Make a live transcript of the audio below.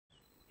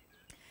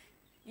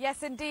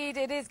Yes, indeed.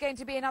 It is going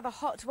to be another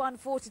hot one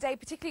for today,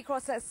 particularly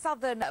across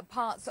southern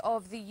parts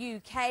of the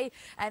UK.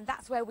 And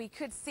that's where we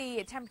could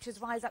see temperatures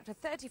rise up to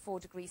 34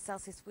 degrees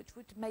Celsius, which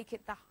would make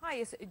it the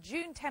highest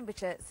June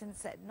temperature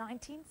since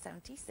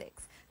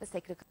 1976. Let's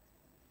take a look.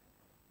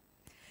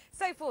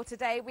 So for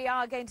today, we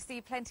are going to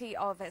see plenty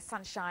of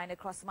sunshine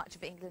across much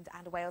of England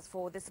and Wales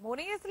for this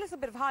morning. There's a little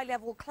bit of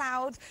high-level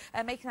cloud,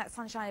 making that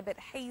sunshine a bit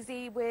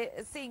hazy. We're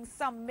seeing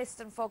some mist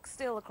and fog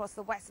still across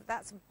the west.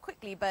 That's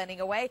quickly burning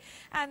away,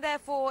 and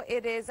therefore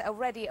it is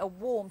already a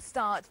warm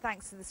start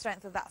thanks to the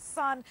strength of that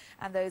sun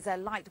and those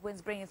light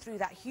winds bringing through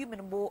that humid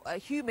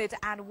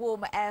and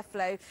warm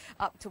airflow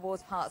up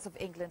towards parts of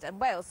England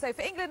and Wales. So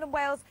for England and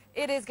Wales,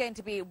 it is going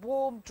to be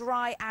warm,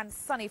 dry and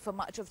sunny for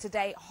much of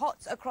today. Hot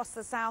across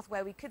the south,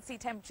 where we could see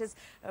temperatures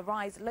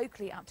rise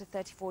locally up to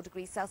 34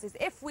 degrees Celsius.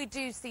 If we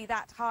do see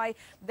that high,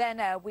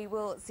 then we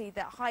will see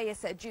the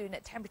highest June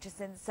temperature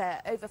since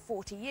over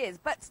 40 years.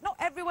 But not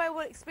everywhere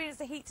will experience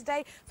the heat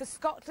today. For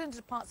Scotland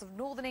and parts of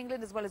northern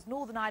England, as well as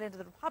Northern Ireland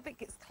and the Republic,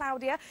 it's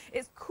cloudier.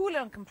 It's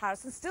cooler in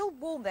comparison. Still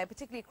warm there,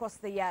 particularly across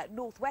the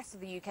northwest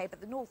of the UK, but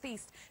the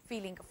northeast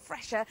feeling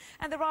fresher.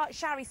 And there are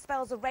showery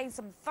spells of rain,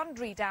 some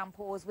thundery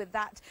downpours, with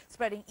that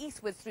spreading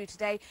eastwards through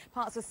today.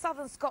 Parts of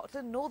southern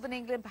Scotland, northern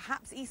England,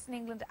 perhaps eastern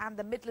England and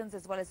the Midlands,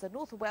 as well as the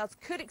north of Wales,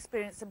 could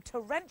experience some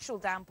torrential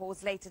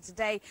downpours later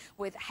today,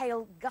 with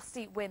hail,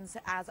 gusty winds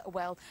as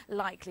well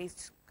likely.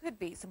 Could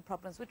be some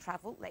problems with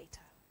travel later.